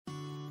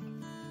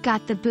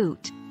Got the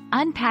boot.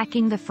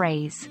 Unpacking the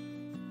phrase.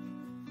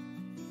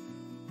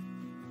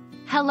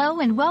 Hello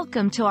and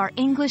welcome to our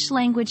English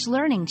language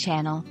learning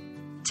channel.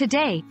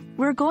 Today,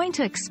 we're going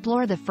to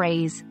explore the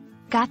phrase,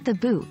 got the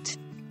boot.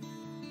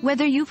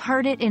 Whether you've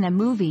heard it in a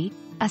movie,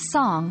 a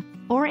song,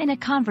 or in a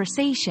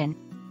conversation,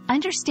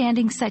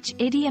 understanding such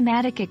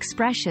idiomatic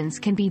expressions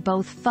can be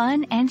both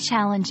fun and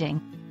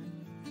challenging.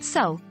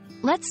 So,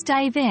 let's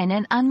dive in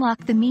and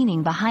unlock the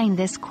meaning behind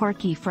this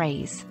quirky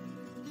phrase.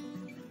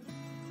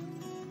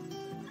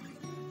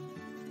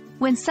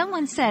 When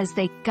someone says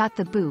they got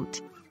the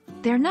boot,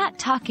 they're not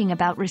talking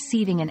about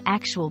receiving an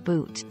actual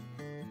boot.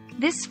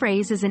 This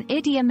phrase is an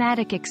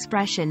idiomatic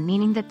expression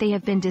meaning that they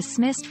have been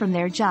dismissed from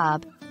their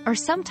job, or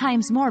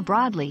sometimes more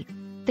broadly,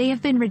 they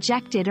have been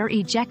rejected or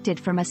ejected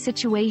from a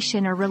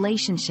situation or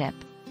relationship.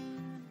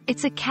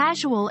 It's a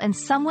casual and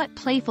somewhat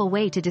playful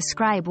way to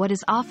describe what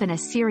is often a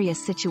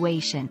serious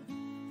situation.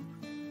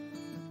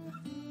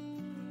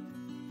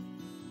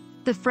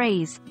 The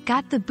phrase,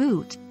 got the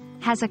boot,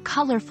 has a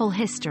colorful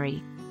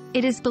history.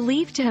 It is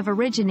believed to have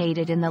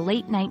originated in the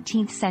late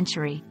 19th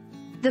century.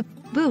 The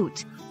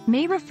boot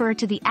may refer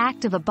to the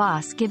act of a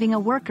boss giving a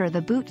worker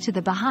the boot to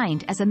the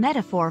behind as a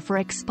metaphor for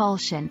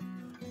expulsion.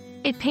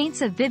 It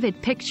paints a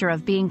vivid picture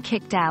of being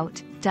kicked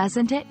out,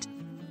 doesn't it?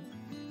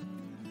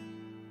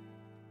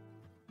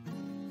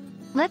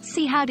 Let's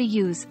see how to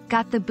use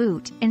got the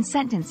boot in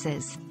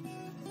sentences.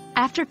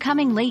 After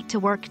coming late to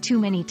work too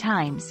many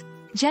times,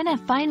 Jenna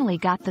finally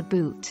got the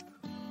boot.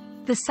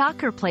 The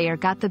soccer player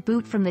got the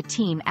boot from the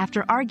team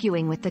after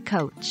arguing with the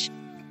coach.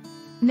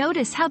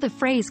 Notice how the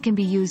phrase can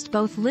be used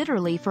both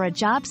literally for a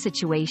job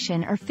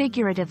situation or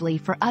figuratively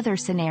for other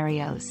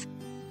scenarios.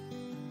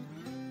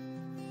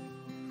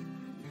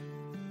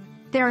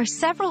 There are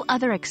several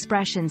other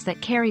expressions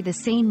that carry the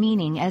same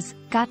meaning as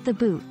got the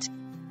boot.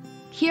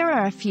 Here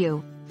are a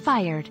few.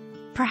 Fired.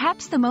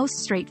 Perhaps the most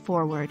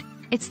straightforward.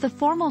 It's the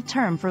formal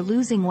term for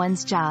losing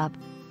one's job.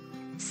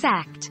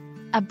 Sacked.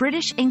 A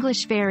British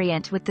English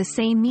variant with the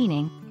same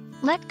meaning.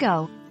 Let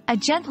go. A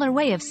gentler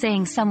way of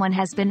saying someone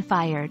has been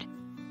fired.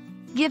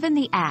 Given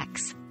the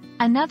axe.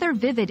 Another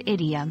vivid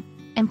idiom,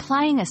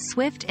 implying a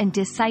swift and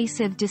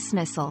decisive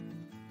dismissal.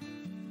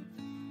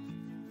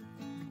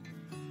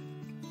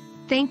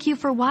 Thank you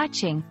for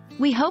watching.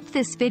 We hope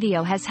this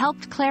video has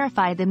helped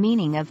clarify the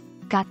meaning of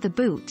got the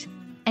boot,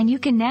 and you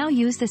can now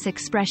use this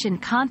expression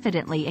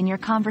confidently in your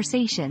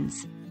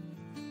conversations.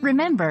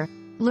 Remember,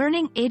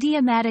 learning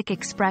idiomatic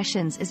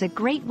expressions is a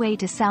great way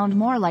to sound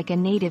more like a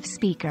native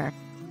speaker.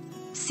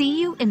 See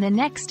you in the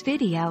next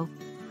video.